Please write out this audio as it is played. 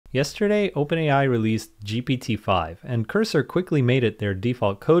Yesterday, OpenAI released GPT-5, and Cursor quickly made it their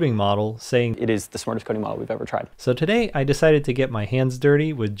default coding model, saying it is the smartest coding model we've ever tried. So today, I decided to get my hands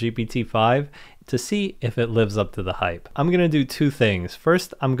dirty with GPT-5 to see if it lives up to the hype. I'm going to do two things.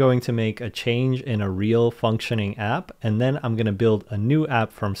 First, I'm going to make a change in a real functioning app, and then I'm going to build a new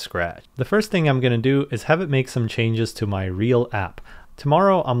app from scratch. The first thing I'm going to do is have it make some changes to my real app.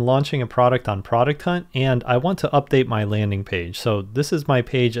 Tomorrow, I'm launching a product on Product Hunt, and I want to update my landing page. So this is my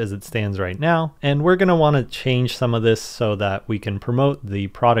page as it stands right now, and we're going to want to change some of this so that we can promote the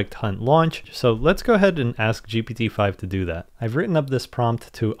Product Hunt launch. So let's go ahead and ask GPT-5 to do that. I've written up this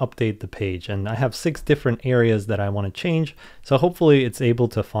prompt to update the page, and I have 6 different areas that I want to change. So hopefully it's able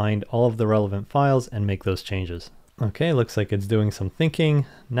to find all of the relevant files and make those changes. Okay, looks like it's doing some thinking.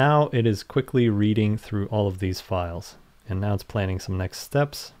 Now it is quickly reading through all of these files. And now it's planning some next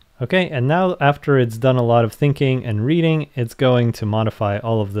steps. Okay, and now after it's done a lot of thinking and reading, it's going to modify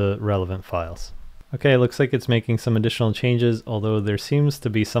all of the relevant files. Okay, it looks like it's making some additional changes, although there seems to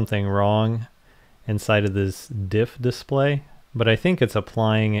be something wrong inside of this diff display, but I think it's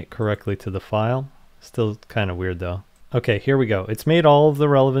applying it correctly to the file. Still kind of weird though. Okay, here we go. It's made all of the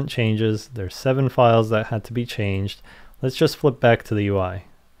relevant changes. There's 7 files that had to be changed. Let's just flip back to the UI.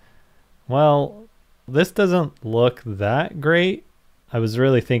 Well, this doesn't look that great. I was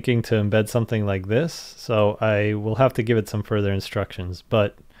really thinking to embed something like this, so I will have to give it some further instructions,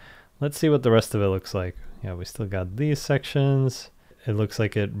 but let's see what the rest of it looks like. Yeah, we still got these sections. It looks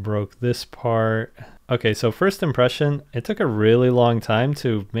like it broke this part. Okay, so first impression, it took a really long time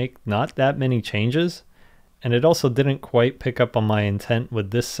to make not that many changes, and it also didn't quite pick up on my intent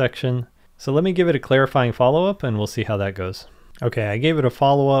with this section. So let me give it a clarifying follow-up and we'll see how that goes. Okay, I gave it a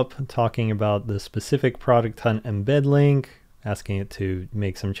follow-up talking about the specific Product Hunt embed link, asking it to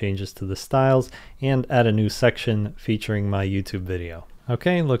make some changes to the styles, and add a new section featuring my YouTube video.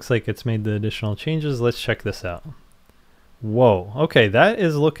 Okay, looks like it's made the additional changes. Let's check this out. Whoa, okay, that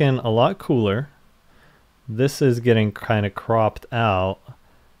is looking a lot cooler. This is getting kind of cropped out.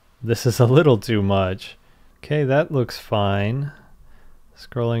 This is a little too much. Okay, that looks fine.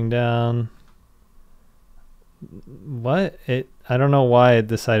 Scrolling down. What? I don't know why it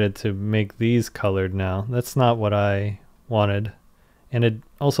decided to make these colored now. That's not what I wanted. And it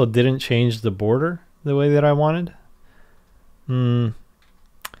also didn't change the border the way that I wanted.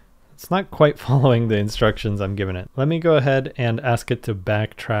 It's not quite following the instructions I'm giving it. Let me go ahead and ask it to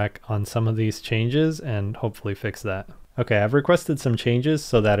backtrack on some of these changes and hopefully fix that. Okay, I've requested some changes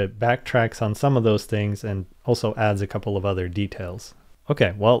so that it backtracks on some of those things and also adds a couple of other details.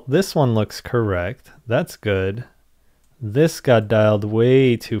 Okay, well, this one looks correct. That's good. This got dialed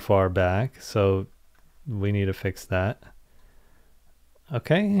way too far back, so we need to fix that.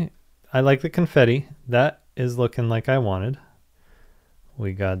 Okay, I like the confetti. That is looking like I wanted.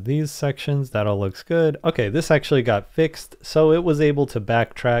 We got these sections. That all looks good. Okay, this actually got fixed, so it was able to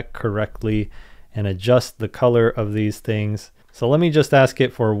backtrack correctly and adjust the color of these things. So let me just ask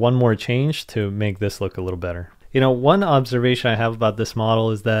it for one more change to make this look a little better. You know, one observation I have about this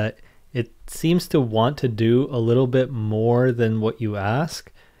model is that it seems to want to do a little bit more than what you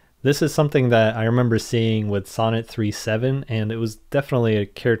ask. This is something that I remember seeing with Sonnet 3.7, and it was definitely a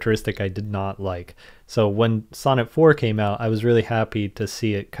characteristic I did not like. So when Sonnet 4 came out, I was really happy to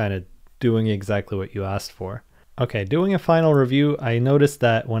see it kind of doing exactly what you asked for. Okay, doing a final review, I noticed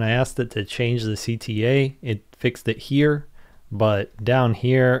that when I asked it to change the CTA, it fixed it here. But down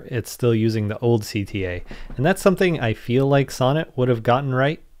here, it's still using the old CTA. And that's something I feel like Sonnet would have gotten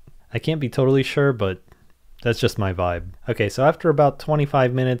right. I can't be totally sure, but that's just my vibe. Okay, so after about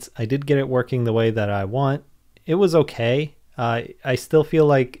 25 minutes, I did get it working the way that I want. It was okay. I still feel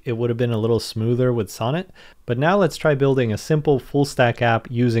like it would have been a little smoother with Sonnet. But now let's try building a simple full stack app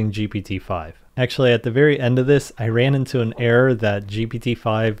using GPT-5. Actually, at the very end of this, I ran into an error that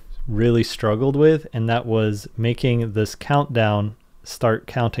GPT-5 really struggled with, and that was making this countdown start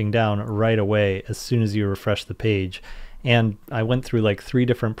counting down right away as soon as you refresh the page. And I went through like 3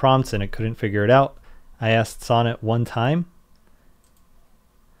 different prompts and it couldn't figure it out. I asked Sonnet one time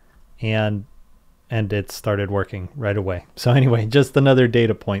and it started working right away. So anyway, just another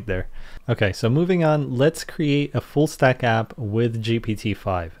data point there. Okay, so moving on, let's create a full stack app with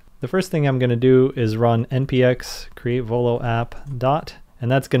GPT-5. The first thing I'm going to do is run npx create volo app dot, and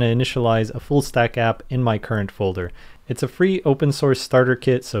that's going to initialize a full stack app in my current folder. It's a free open source starter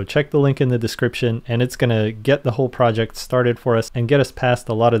kit, so check the link in the description, and it's going to get the whole project started for us and get us past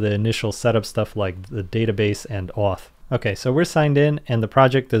a lot of the initial setup stuff like the database and auth. Okay, so we're signed in and the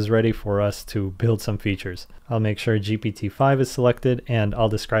project is ready for us to build some features. I'll make sure GPT-5 is selected and I'll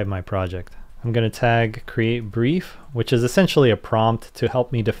describe my project. I'm going to tag create brief, which is essentially a prompt to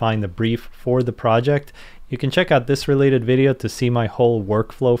help me define the brief for the project. You can check out this related video to see my whole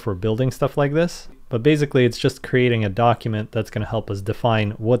workflow for building stuff like this. But basically it's just creating a document that's going to help us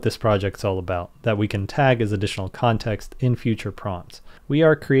define what this project's all about, that we can tag as additional context in future prompts. We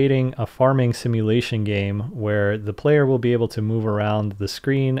are creating a farming simulation game where the player will be able to move around the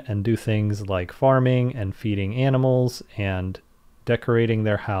screen and do things like farming and feeding animals and decorating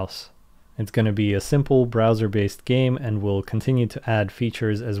their house. It's going to be a simple browser-based game, and we'll continue to add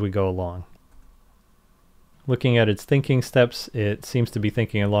features as we go along. Looking at its thinking steps, it seems to be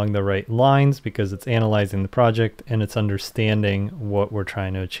thinking along the right lines because it's analyzing the project and it's understanding what we're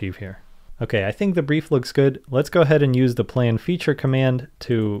trying to achieve here. Okay, I think the brief looks good. Let's go ahead and use the plan feature command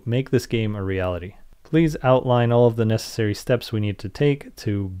to make this game a reality. Please outline all of the necessary steps we need to take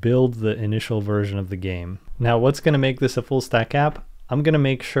to build the initial version of the game. Now, what's going to make this a full stack app? I'm going to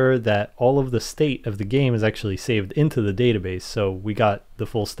make sure that all of the state of the game is actually saved into the database. So we got the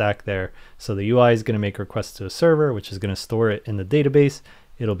full stack there. So the UI is going to make requests to a server, which is going to store it in the database.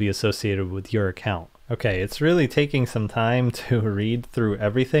 It'll be associated with your account. Okay, it's really taking some time to read through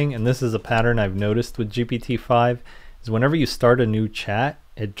everything. And this is a pattern I've noticed with GPT-5 is whenever you start a new chat,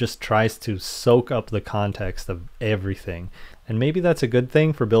 it just tries to soak up the context of everything. And maybe that's a good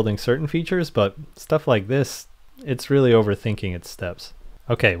thing for building certain features, but stuff like this, it's really overthinking its steps.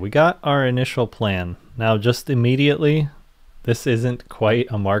 Okay, we got our initial plan. Now just immediately, this isn't quite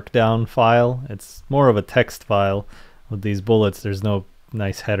a markdown file. It's more of a text file with these bullets. There's no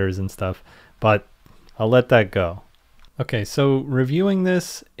nice headers and stuff, but I'll let that go. Okay, so reviewing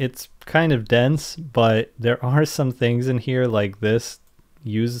this, it's kind of dense, but there are some things in here like this.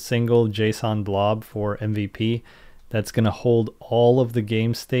 Use a single JSON blob for MVP. That's going to hold all of the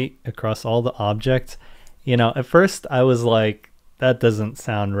game state across all the objects. You know, at first I was like, that doesn't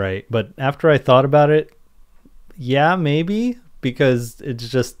sound right. But after I thought about it, yeah, maybe, because it's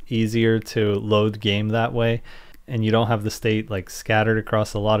just easier to load game that way. And you don't have the state like scattered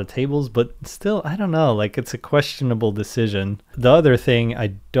across a lot of tables, but still, I don't know, like it's a questionable decision. The other thing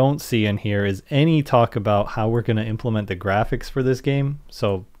I don't see in here is any talk about how we're going to implement the graphics for this game.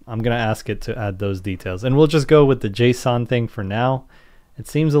 So I'm going to ask it to add those details. And we'll just go with the JSON thing for now. It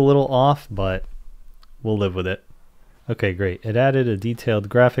seems a little off, but we'll live with it. Okay, great. It added a detailed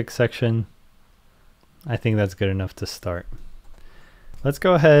graphics section. I think that's good enough to start. Let's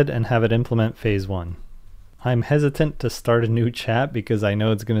go ahead and have it implement phase 1. I'm hesitant to start a new chat because I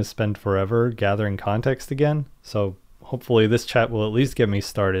know it's going to spend forever gathering context again. So hopefully this chat will at least get me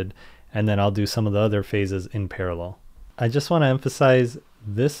started, and then I'll do some of the other phases in parallel. I just want to emphasize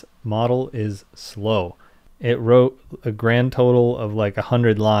this model is slow. It wrote a grand total of like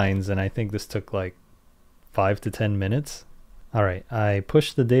 100 lines, and I think this took like 5 to 10 minutes. All right, I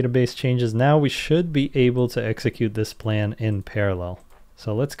pushed the database changes. Now we should be able to execute this plan in parallel.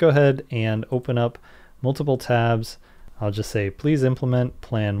 So let's go ahead and open up multiple tabs. I'll just say, please implement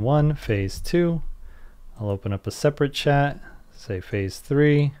plan 1, phase 2. I'll open up a separate chat, say phase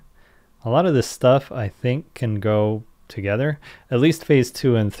 3. A lot of this stuff I think can go together, at least phase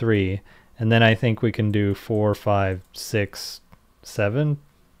 2 and 3. And then I think we can do 4, 5, 6, 7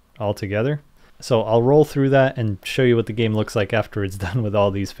 all together. So I'll roll through that and show you what the game looks like after it's done with all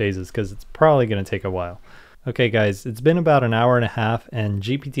these phases, because it's probably going to take a while. Okay guys, it's been about an hour and a half, and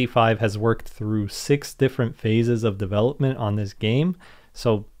GPT-5 has worked through 6 different phases of development on this game.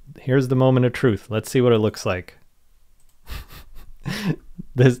 So here's the moment of truth. Let's see what it looks like.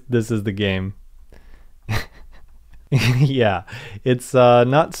 This is the game. Yeah, it's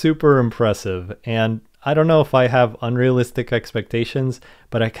not super impressive, and I don't know if I have unrealistic expectations,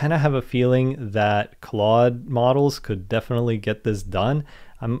 but I kind of have a feeling that Claude models could definitely get this done.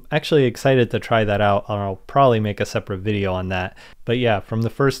 I'm actually excited to try that out, and I'll probably make a separate video on that. But yeah, from the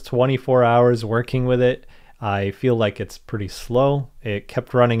first 24 hours working with it, I feel like it's pretty slow. It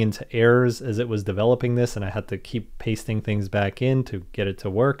kept running into errors as it was developing this, and I had to keep pasting things back in to get it to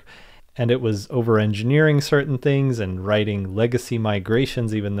work. And it was over-engineering certain things and writing legacy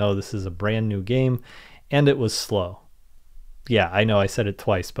migrations, even though this is a brand new game, and it was slow. Yeah, I know I said it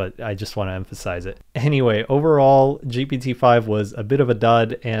twice, but I just want to emphasize it. Anyway, overall, GPT-5 was a bit of a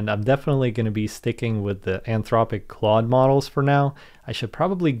dud, and I'm definitely going to be sticking with the Anthropic Claude models for now. I should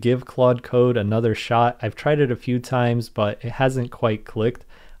probably give Claude Code another shot. I've tried it a few times, but it hasn't quite clicked.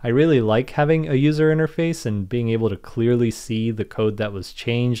 I really like having a user interface and being able to clearly see the code that was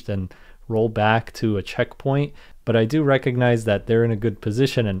changed and roll back to a checkpoint, but I do recognize that they're in a good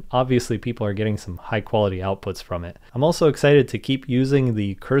position, and obviously people are getting some high quality outputs from it. I'm also excited to keep using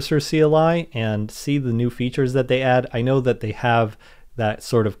the cursor CLI and see the new features that they add. I know that they have that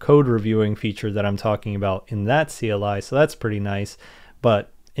sort of code reviewing feature that I'm talking about in that CLI. So that's pretty nice.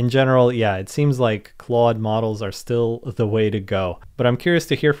 But in general, yeah, it seems like Claude models are still the way to go. But I'm curious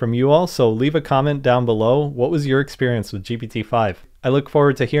to hear from you all, so leave a comment down below. What was your experience with GPT-5? I look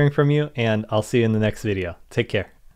forward to hearing from you, and I'll see you in the next video. Take care.